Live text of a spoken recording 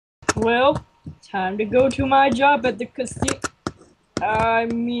Well, time to go to my job at the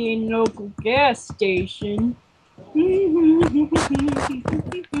local gas station.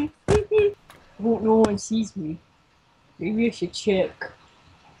 Hope no one sees me. Maybe I should check.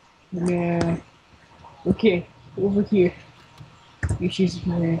 Nah. Okay, over here. This is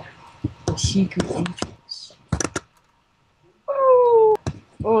my secret entrance. Oh,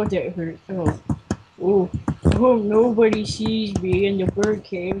 that hurt. Oh, nobody sees me in the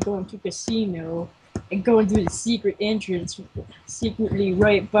birdcage. I'm going to casino and going through the secret entrance, secretly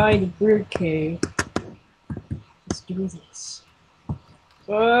right by the birdcage. Let's do this.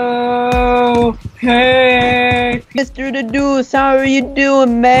 Oh, hey! Mr. The Deuce, how are you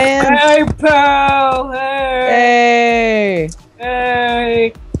doing, man? Hey, pal! Hey!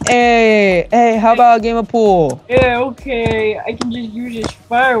 Hey! Hey! Hey, how about a game of pool? Yeah, okay. I can just use this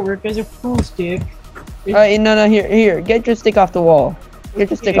firework as a pool stick. Alright, no, here, get your stick off the wall. Get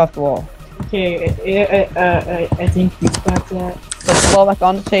your stick off the wall. Okay, I think we got that. Put the ball back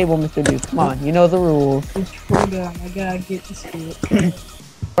on the table, Mr. Deuce. Come on, you know the rules. Just hold on, I gotta get the stick.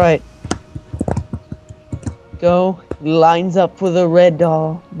 Alright. Go. Lines up for the red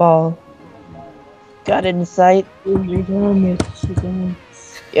ball. Got it in sight. Oh, you're gonna miss. You're gonna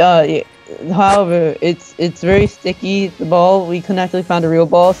miss. Yeah. However, it's very sticky, the ball. We couldn't actually find a real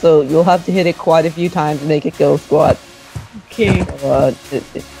ball, so you'll have to hit it quite a few times to make it go squat. Okay. So,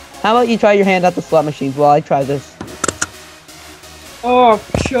 how about you try your hand at the slot machines while I try this? Oh,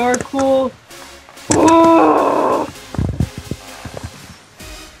 charcoal. Oh!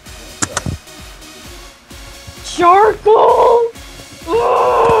 Charcoal!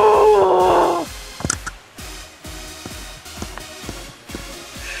 Oh!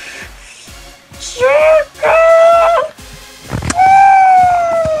 Charcoal!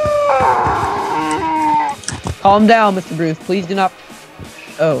 Calm down, Mr. Bruce. Please do not.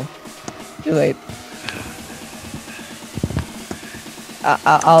 Oh, too late.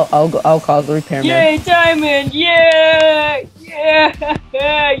 I'll call the repairman. Yay, diamond! Yeah!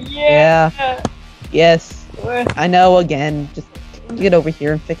 Yeah! Yes. I know. Again, just get over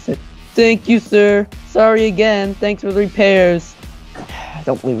here and fix it. Thank you, sir. Sorry again. Thanks for the repairs. I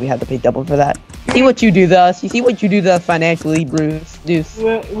don't believe we had to pay double for that. See what you do thus. You see what you do thus financially, Bruce. Deuce.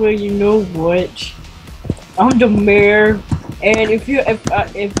 Well, you know what? I'm the mayor, and if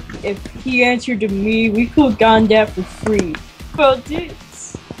he answered to me, we could have gotten that for free. Well,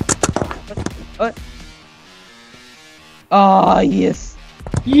 this. What? Ah, yes.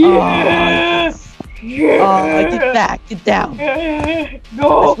 Yeah. Yeah. Get back. Get down.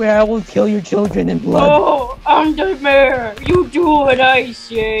 No. I swear I will kill your children in blood. No, I'm the mayor. You do what I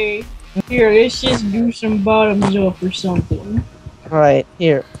say. Here, let's just do some bottoms up or something. Alright,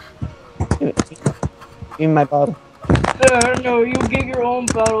 here. Give me my bottle. No, you get your own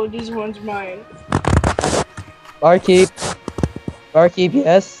bottle. This one's mine. Barkeep. Barkeep,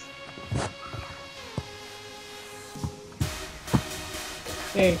 yes.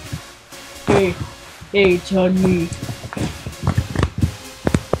 Hey, Todd me.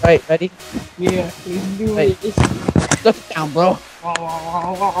 Alright, ready? Yeah, let's do Hey. it. Look down, bro.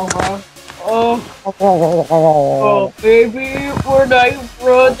 Oh, baby, we're like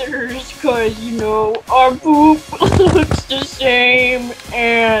brothers, cause you know our poop looks the same,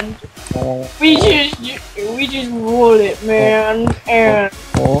 and we just roll it, man, and.